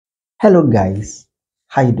Hello guys,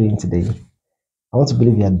 how you doing today? I want to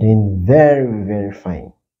believe you are doing very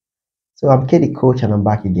fine. So I'm Katie Coach and I'm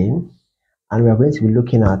back again, and we are going to be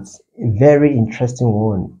looking at a very interesting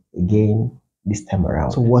one again this time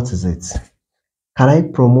around. So what is it? Can I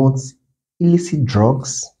promote illicit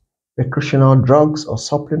drugs, recreational drugs or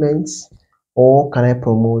supplements, or can I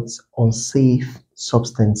promote unsafe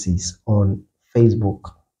substances on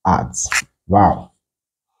Facebook ads? Wow.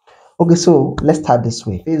 Okay, so let's start this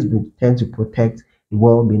way. Facebook tends to protect the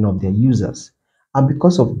well-being of their users, and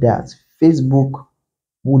because of that, Facebook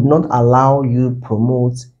would not allow you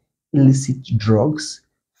promote illicit drugs.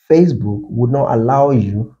 Facebook would not allow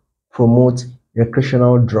you promote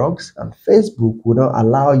recreational drugs, and Facebook would not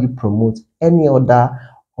allow you promote any other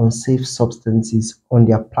unsafe substances on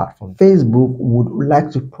their platform. Facebook would like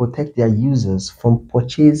to protect their users from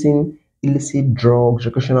purchasing illicit drugs,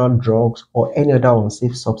 recreational drugs, or any other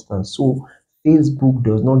unsafe substance. So Facebook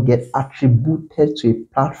does not get attributed to a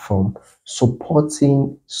platform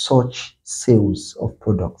supporting such sales of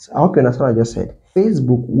products. I hope you understand what I just said.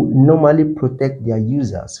 Facebook would normally protect their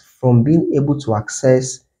users from being able to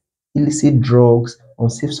access illicit drugs,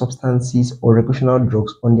 unsafe substances, or recreational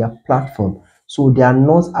drugs on their platform. So they are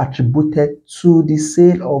not attributed to the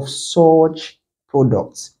sale of such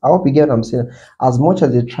products. I hope you get what I'm saying. As much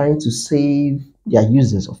as they're trying to save their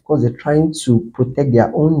users, of course, they're trying to protect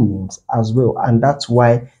their own names as well. And that's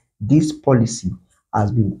why this policy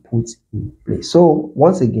has been put in place. So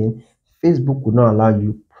once again, Facebook would not allow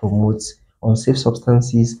you promote unsafe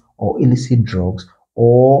substances or illicit drugs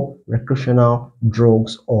or recreational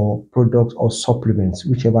drugs or products or supplements,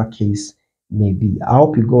 whichever case may be. I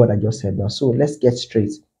hope you got what I just said now. So let's get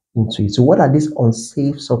straight into it. So what are these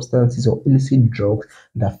unsafe substances or illicit drugs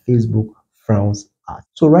that Facebook frowns at?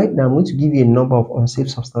 So right now I'm going to give you a number of unsafe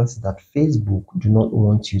substances that Facebook do not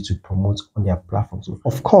want you to promote on their platform. So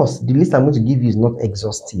of course, the list I'm going to give you is not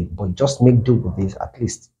exhaustive, but just make do with this. At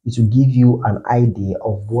least it will give you an idea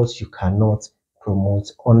of what you cannot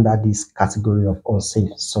promote under this category of unsafe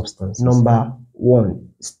substances. Number one,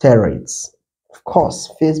 steroids. Of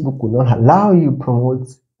course, Facebook will not allow you promote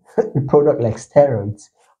a product like steroids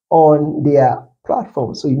on their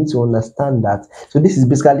platform. So you need to understand that. So this is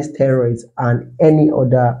basically steroids and any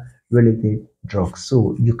other related drugs.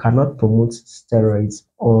 So you cannot promote steroids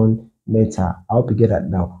on Meta. I hope you get that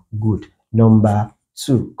now. Good. Number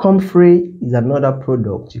two, Comfrey is another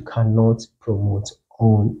product you cannot promote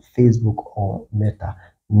on Facebook or Meta.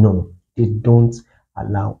 No, they don't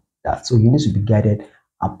allow that. So you need to be guided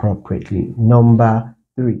appropriately. Number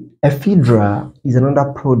three, ephedra is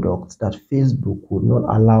another product that Facebook would not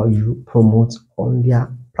allow you promote on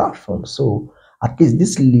their platform. So at least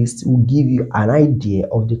this list will give you an idea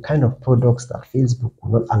of the kind of products that Facebook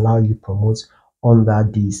will not allow you promote under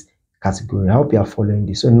this category. I hope you are following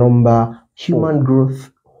this. So number, human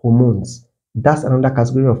growth hormones. That's another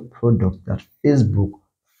category of product that Facebook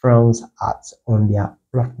frowns at on their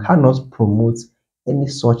platform. Cannot promote any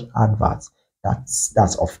such adverts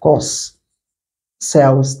that's of course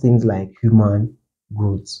sells things like human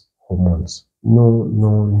growth hormones.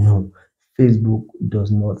 No. Facebook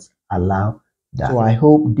does not allow that. So I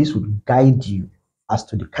hope this would guide you as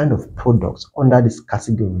to the kind of products under these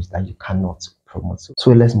categories that you cannot promote.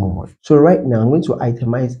 So let's move on. So right now I'm going to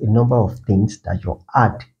itemize a number of things that your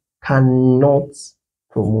ad cannot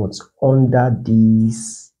promote under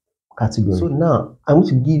these categories. So now I'm going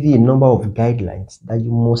to give you a number of guidelines that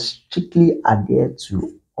you must strictly adhere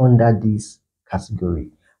to under this category.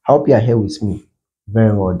 I hope you are here with me.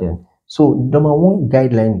 Very well then. So number one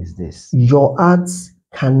guideline is this: your ads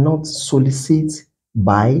cannot solicit,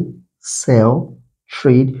 buy, sell,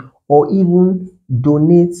 trade, or even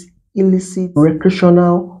donate illicit,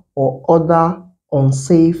 recreational, or other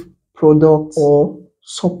unsafe products or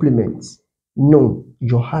supplements. No,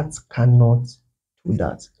 your ads cannot do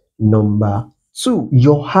that. Number two,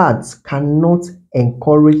 your ads cannot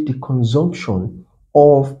encourage the consumption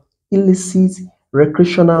of illicit,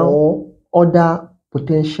 recreational, or other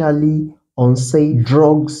potentially unsafe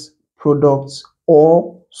drugs, products,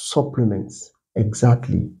 or supplements.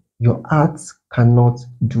 Exactly. Your ads cannot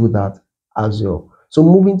do that as well. So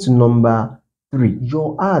moving to number three,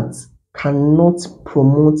 your ads cannot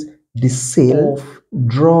promote the sale of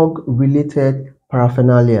drug-related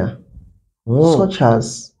paraphernalia, such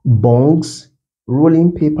as bongs,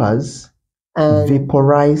 rolling papers, and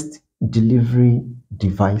vaporized delivery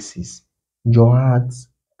devices. Your ads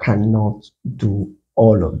cannot do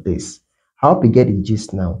all of this. I hope you get the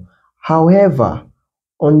gist now. However,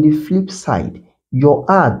 on the flip side, your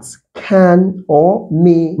ads can or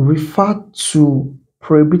may refer to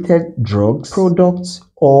prohibited drugs, products,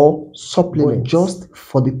 or supplements, just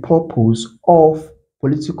for the purpose of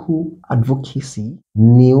political advocacy,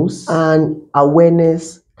 news, and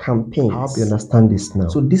awareness campaigns. I hope you understand this now.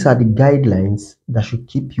 So these are the guidelines that should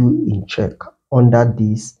keep you in check under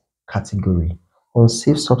this category.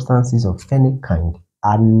 Unsafe substances of any kind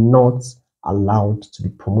are not allowed to be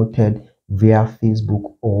promoted via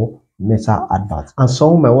Facebook or Meta adverts. And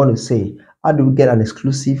some might want to say, how do we get an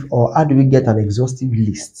exclusive or how do we get an exhaustive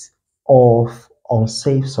list of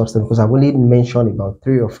unsafe substances? Because I've only mentioned about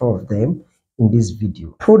 3 or 4 of them in this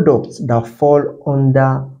video. Products that fall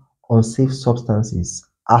under unsafe substances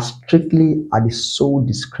are strictly at the sole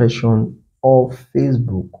discretion of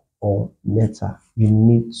Facebook or Meta. You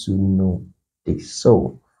need to know this.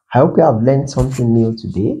 So I hope you have learned something new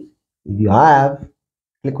today. If you have,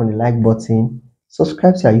 click on the like button,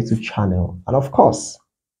 subscribe to our YouTube channel, and of course,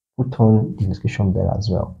 put on the notification bell as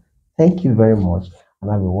well. Thank you very much,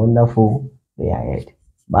 and have a wonderful day ahead.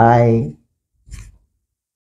 Bye.